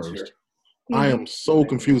there first. I am so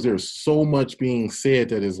confused. There's so much being said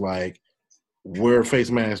that is like, wear a face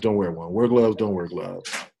mask, don't wear one. Wear gloves, don't wear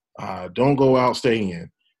gloves. Don't go out, stay in.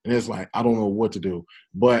 And it's like, I don't know what to do.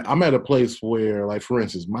 But I'm at a place where, like, for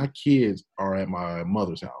instance, my kids are at my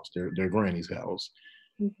mother's house, their granny's house.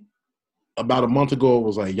 About a month ago, it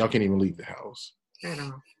was like, y'all can't even leave the house.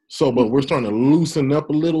 So, but we're starting to loosen up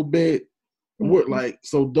a little bit. We're like,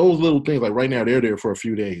 so those little things, like right now, they're there for a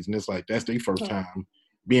few days. And it's like, that's their first time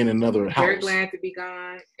being in another house. They're glad to be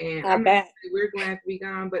gone. And I bet. We're glad to be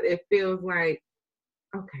gone, but it feels like,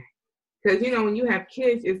 okay. Because, you know, when you have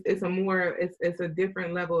kids, it's a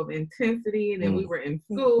different level of intensity. And then we were in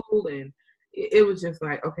school, and it was just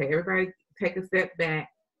like, okay, everybody take a step back,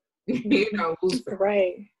 you know.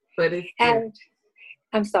 Right. But it's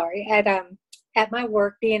I'm sorry. At my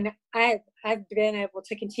work, I've been able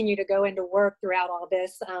to continue to go into work throughout all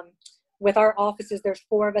this. With our offices, there's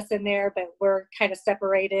 4 of us in there, but we're kind of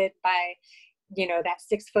separated by, you know, that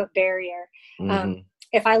 6-foot barrier.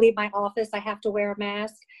 If I leave my office, I have to wear a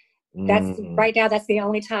mask. That's right now, that's the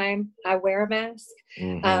only time I wear a mask.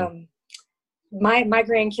 My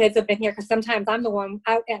grandkids have been here because sometimes I'm the one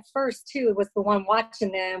out at first too, was the one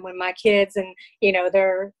watching them when my kids and, you know,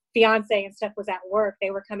 their fiance and stuff was at work.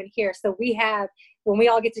 They were coming here. So we have, when we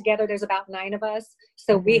all get together, there's about 9 of us.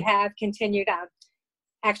 So we have continued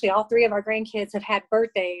actually all 3 of our grandkids have had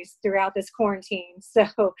birthdays throughout this quarantine. So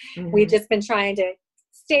we've just been trying to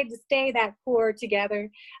stay that core together.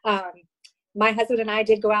 My husband and I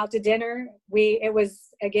did go out to dinner. We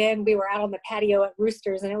were out on the patio at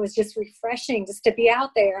Roosters, and it was just refreshing just to be out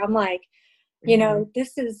there. I'm like, you know,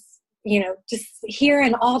 this is, you know, just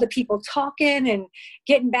hearing all the people talking and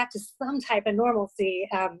getting back to some type of normalcy.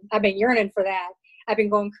 I've been yearning for that. I've been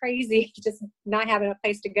going crazy, just not having a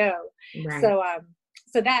place to go. Right.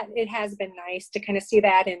 So that it has been nice to kind of see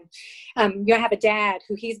that. And you have a dad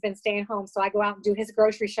who he's been staying home. So I go out and do his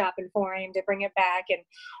grocery shopping for him to bring it back. And,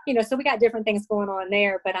 you know, so we got different things going on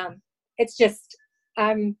there, but it's just,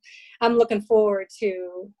 I'm looking forward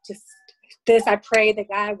to just this. I pray that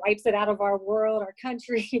God wipes it out of our world, our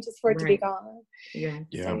country, just for it to be gone.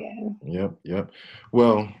 Yep.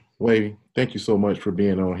 Well, Wavy, thank you so much for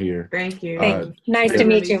being on here. Thank you. Nice to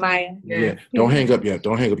meet you, Maya. Yeah. Don't hang up yet.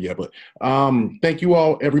 But thank you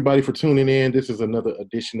all, everybody, for tuning in. This is another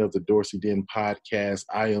edition of the Dorsey Den podcast.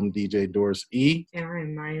 I am DJ Dorsey. And I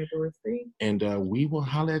am Maya Dorsey. And we will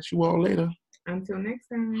holler at you all later. Until next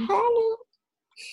time. Holla.